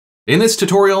In this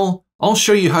tutorial, I'll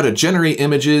show you how to generate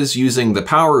images using the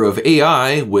power of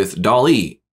AI with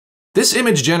DALL-E. This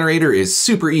image generator is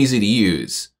super easy to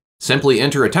use. Simply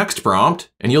enter a text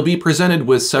prompt, and you'll be presented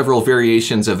with several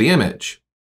variations of the image.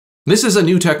 This is a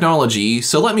new technology,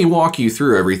 so let me walk you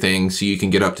through everything so you can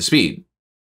get up to speed.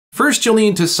 First, you'll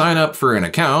need to sign up for an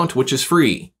account, which is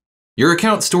free. Your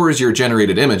account stores your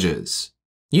generated images.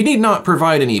 You need not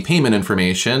provide any payment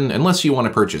information unless you want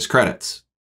to purchase credits.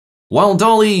 While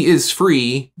DALL-E is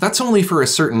free, that's only for a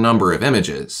certain number of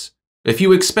images. If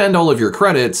you expend all of your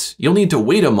credits, you'll need to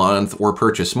wait a month or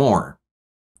purchase more.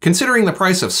 Considering the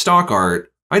price of stock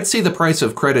art, I'd say the price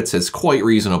of credits is quite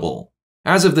reasonable.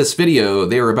 As of this video,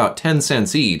 they are about 10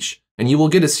 cents each, and you will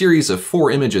get a series of 4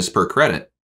 images per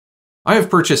credit. I have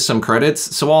purchased some credits,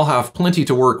 so I'll have plenty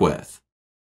to work with.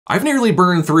 I've nearly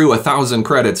burned through 1,000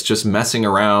 credits just messing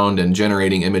around and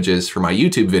generating images for my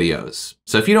YouTube videos,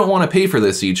 so if you don't want to pay for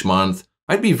this each month,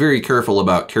 I'd be very careful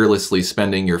about carelessly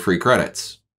spending your free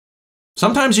credits.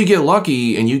 Sometimes you get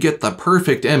lucky and you get the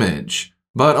perfect image,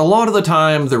 but a lot of the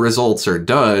time the results are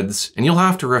duds and you'll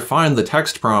have to refine the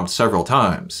text prompt several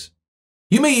times.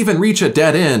 You may even reach a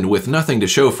dead end with nothing to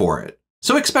show for it,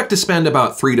 so expect to spend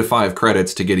about 3 to 5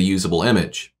 credits to get a usable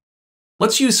image.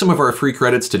 Let's use some of our free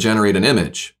credits to generate an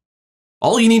image.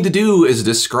 All you need to do is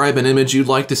describe an image you'd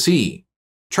like to see.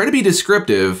 Try to be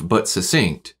descriptive but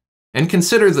succinct, and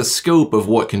consider the scope of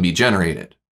what can be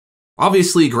generated.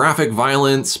 Obviously, graphic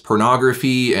violence,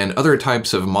 pornography, and other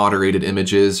types of moderated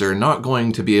images are not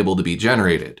going to be able to be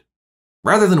generated.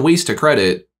 Rather than waste a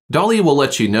credit, DALL-E will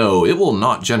let you know it will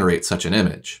not generate such an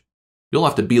image. You'll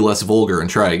have to be less vulgar and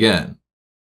try again.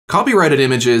 Copyrighted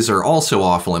images are also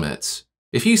off limits.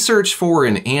 If you search for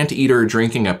an anteater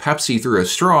drinking a Pepsi through a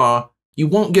straw, you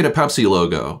won't get a Pepsi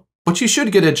logo, but you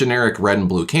should get a generic red and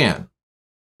blue can.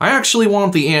 I actually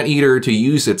want the anteater to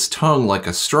use its tongue like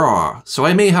a straw, so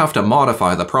I may have to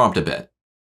modify the prompt a bit.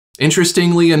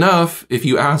 Interestingly enough, if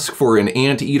you ask for an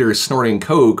anteater snorting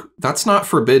Coke, that's not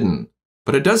forbidden,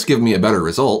 but it does give me a better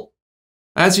result.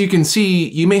 As you can see,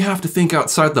 you may have to think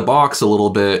outside the box a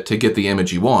little bit to get the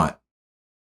image you want.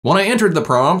 When I entered the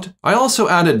prompt, I also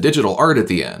added digital art at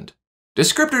the end.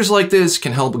 Descriptors like this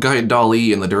can help guide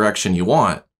DALL-E in the direction you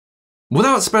want.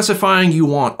 Without specifying you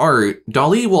want art,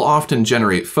 DALL-E will often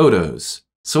generate photos,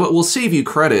 so it will save you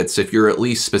credits if you're at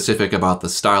least specific about the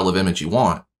style of image you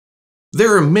want.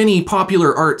 There are many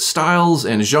popular art styles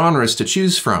and genres to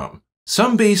choose from,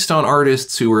 some based on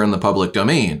artists who are in the public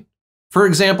domain. For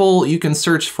example, you can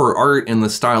search for art in the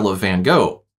style of Van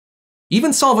Gogh.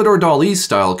 Even Salvador Dali's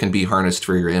style can be harnessed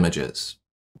for your images.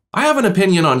 I have an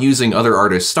opinion on using other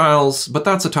artists' styles, but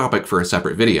that's a topic for a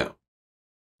separate video.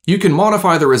 You can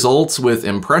modify the results with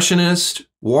Impressionist,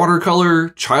 watercolor,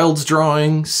 child's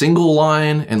drawing, single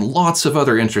line, and lots of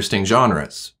other interesting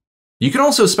genres. You can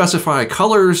also specify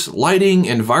colors, lighting,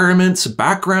 environments,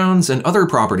 backgrounds, and other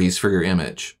properties for your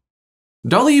image.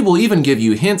 DALL-E will even give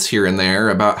you hints here and there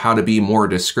about how to be more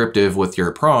descriptive with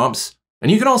your prompts, and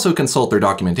you can also consult their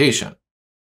documentation.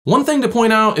 One thing to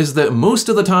point out is that most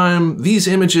of the time, these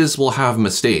images will have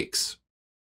mistakes.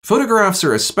 Photographs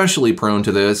are especially prone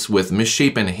to this with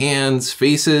misshapen hands,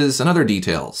 faces, and other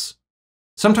details.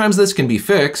 Sometimes this can be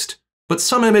fixed, but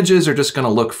some images are just going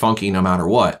to look funky no matter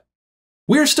what.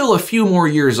 We're still a few more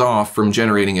years off from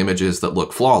generating images that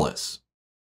look flawless.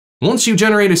 Once you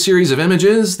generate a series of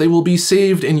images, they will be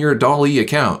saved in your DALL-E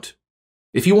account.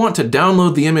 If you want to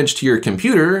download the image to your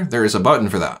computer, there is a button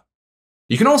for that.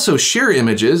 You can also share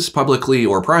images publicly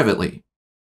or privately.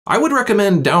 I would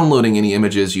recommend downloading any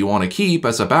images you want to keep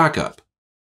as a backup.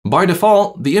 By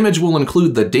default, the image will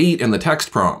include the date and the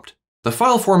text prompt. The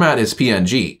file format is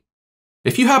PNG.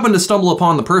 If you happen to stumble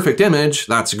upon the perfect image,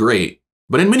 that's great.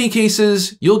 But in many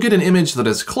cases, you'll get an image that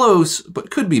is close,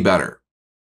 but could be better.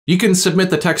 You can submit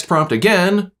the text prompt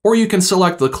again, or you can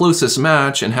select the closest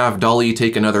match and have DALL-E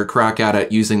take another crack at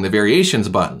it using the Variations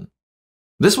button.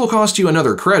 This will cost you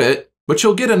another credit, but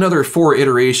you'll get another 4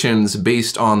 iterations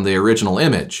based on the original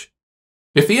image.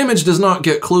 If the image does not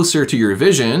get closer to your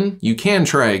vision, you can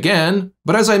try again,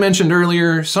 but as I mentioned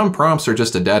earlier, some prompts are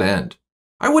just a dead end.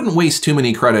 I wouldn't waste too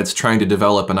many credits trying to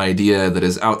develop an idea that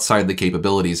is outside the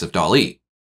capabilities of DALL-E.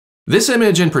 This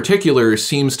image in particular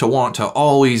seems to want to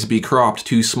always be cropped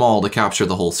too small to capture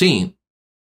the whole scene.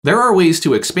 There are ways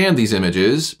to expand these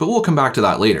images, but we'll come back to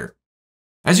that later.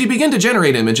 As you begin to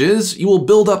generate images, you will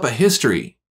build up a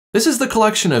history. This is the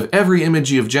collection of every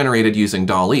image you've generated using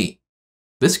DALL-E.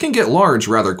 This can get large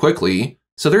rather quickly,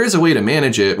 so there is a way to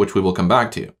manage it, which we will come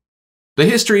back to. The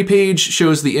history page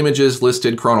shows the images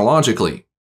listed chronologically.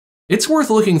 It's worth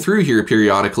looking through here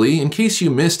periodically in case you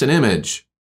missed an image.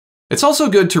 It's also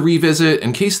good to revisit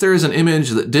in case there is an image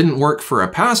that didn't work for a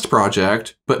past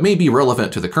project, but may be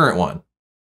relevant to the current one.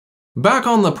 Back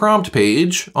on the prompt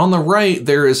page, on the right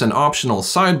there is an optional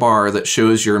sidebar that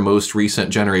shows your most recent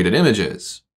generated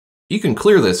images. You can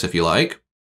clear this if you like.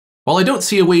 While I don't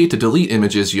see a way to delete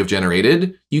images you've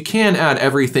generated, you can add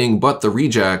everything but the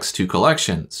rejects to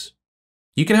collections.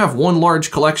 You can have one large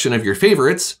collection of your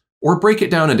favorites, or break it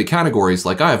down into categories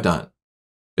like I've done.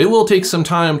 It will take some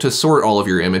time to sort all of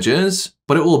your images,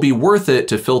 but it will be worth it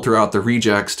to filter out the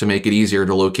rejects to make it easier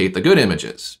to locate the good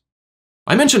images.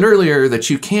 I mentioned earlier that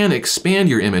you can expand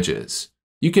your images.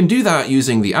 You can do that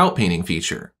using the Outpainting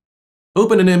feature.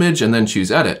 Open an image and then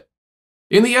choose Edit.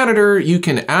 In the editor, you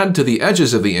can add to the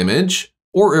edges of the image,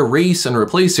 or erase and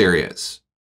replace areas.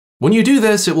 When you do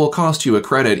this, it will cost you a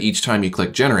credit each time you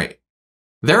click Generate.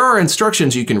 There are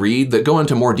instructions you can read that go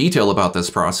into more detail about this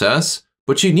process,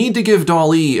 but you need to give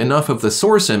DALL-E enough of the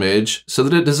source image so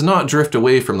that it does not drift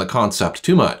away from the concept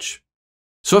too much.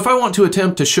 So if I want to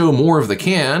attempt to show more of the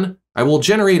can, I will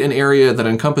generate an area that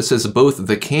encompasses both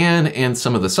the can and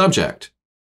some of the subject.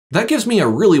 That gives me a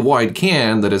really wide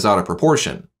can that is out of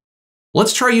proportion.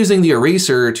 Let's try using the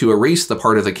eraser to erase the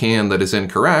part of the can that is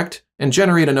incorrect and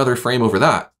generate another frame over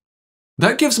that.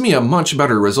 That gives me a much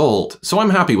better result, so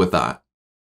I'm happy with that.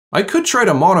 I could try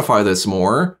to modify this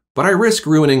more, but I risk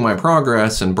ruining my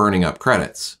progress and burning up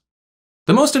credits.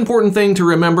 The most important thing to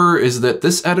remember is that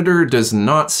this editor does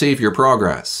not save your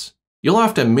progress. You'll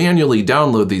have to manually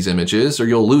download these images or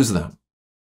you'll lose them.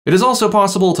 It is also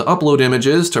possible to upload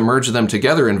images to merge them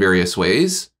together in various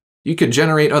ways. You could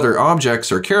generate other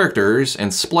objects or characters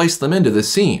and splice them into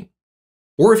this scene.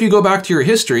 Or if you go back to your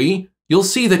history, you'll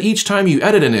see that each time you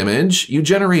edit an image, you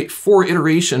generate 4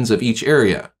 iterations of each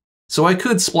area. So I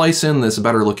could splice in this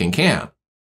better looking can.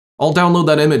 I'll download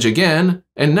that image again,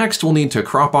 and next we'll need to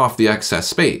crop off the excess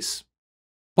space.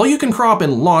 While you can crop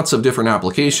in lots of different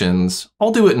applications,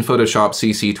 I'll do it in Photoshop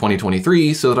CC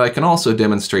 2023 so that I can also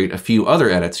demonstrate a few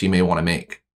other edits you may want to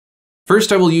make.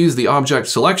 First, I will use the Object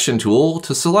Selection tool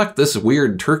to select this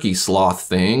weird turkey sloth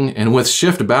thing, and with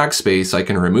Shift Backspace I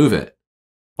can remove it.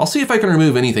 I'll see if I can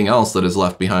remove anything else that is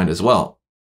left behind as well.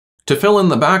 To fill in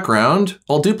the background,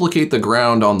 I'll duplicate the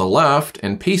ground on the left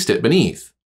and paste it beneath.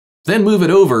 Then move it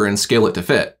over and scale it to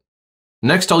fit.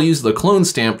 Next, I'll use the Clone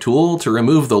Stamp tool to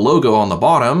remove the logo on the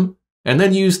bottom, and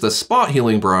then use the Spot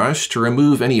Healing brush to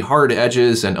remove any hard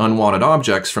edges and unwanted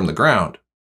objects from the ground.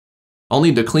 I'll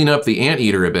need to clean up the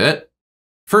anteater a bit.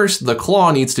 First, the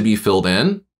claw needs to be filled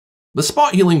in. The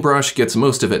Spot Healing brush gets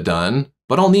most of it done,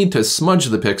 but I'll need to smudge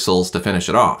the pixels to finish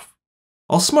it off.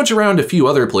 I'll smudge around a few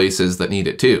other places that need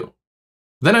it too.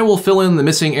 Then I will fill in the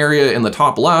missing area in the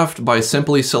top left by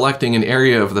simply selecting an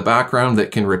area of the background that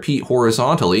can repeat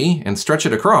horizontally and stretch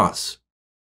it across.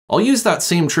 I'll use that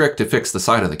same trick to fix the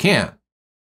side of the can.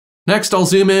 Next, I'll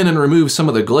zoom in and remove some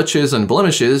of the glitches and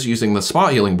blemishes using the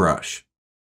Spot Healing brush.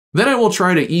 Then I will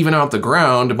try to even out the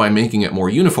ground by making it more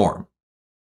uniform.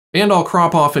 And I'll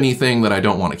crop off anything that I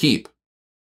don't want to keep.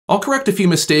 I'll correct a few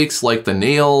mistakes like the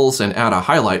nails and add a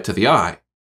highlight to the eye.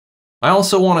 I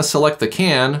also want to select the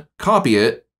can, copy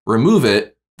it, remove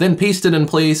it, then paste it in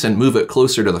place and move it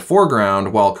closer to the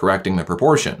foreground while correcting the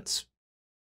proportions.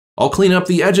 I'll clean up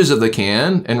the edges of the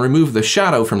can and remove the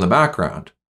shadow from the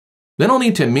background. Then I'll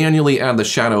need to manually add the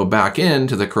shadow back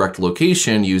into the correct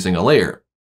location using a layer.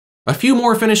 A few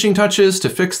more finishing touches to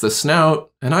fix the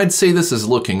snout, and I'd say this is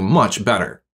looking much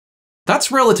better.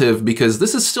 That's relative because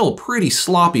this is still pretty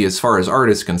sloppy as far as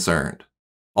art is concerned.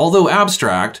 Although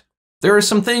abstract, there are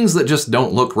some things that just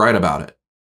don't look right about it.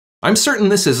 I'm certain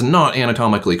this is not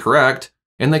anatomically correct,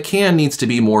 and the can needs to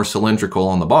be more cylindrical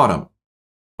on the bottom.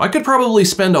 I could probably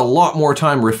spend a lot more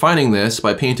time refining this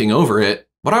by painting over it,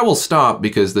 but I will stop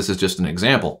because this is just an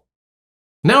example.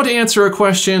 Now to answer a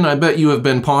question I bet you have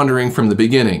been pondering from the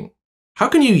beginning. How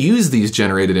can you use these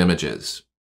generated images?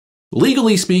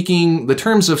 Legally speaking, the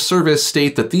terms of service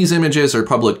state that these images are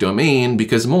public domain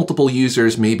because multiple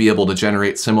users may be able to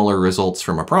generate similar results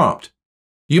from a prompt.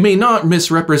 You may not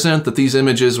misrepresent that these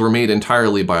images were made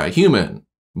entirely by a human,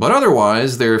 but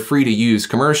otherwise they're free to use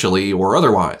commercially or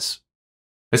otherwise.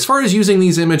 As far as using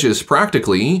these images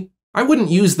practically, I wouldn't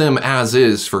use them as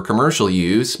is for commercial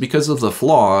use because of the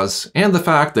flaws and the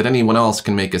fact that anyone else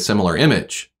can make a similar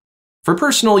image. For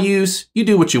personal use, you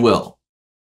do what you will.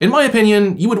 In my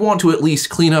opinion, you would want to at least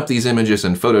clean up these images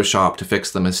in Photoshop to fix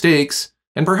the mistakes,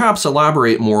 and perhaps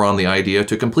elaborate more on the idea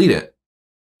to complete it.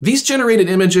 These generated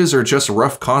images are just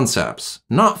rough concepts,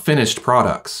 not finished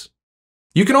products.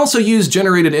 You can also use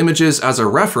generated images as a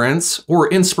reference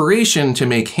or inspiration to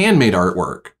make handmade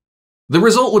artwork. The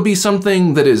result would be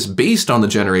something that is based on the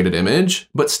generated image,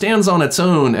 but stands on its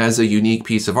own as a unique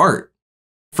piece of art.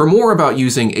 For more about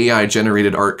using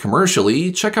AI-generated art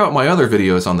commercially, check out my other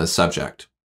videos on this subject.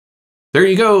 There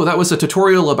you go, that was a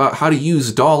tutorial about how to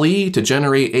use DALL-E to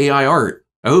generate AI art.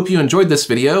 I hope you enjoyed this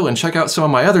video and check out some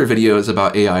of my other videos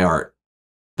about AI art.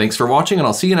 Thanks for watching, and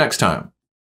I'll see you next time.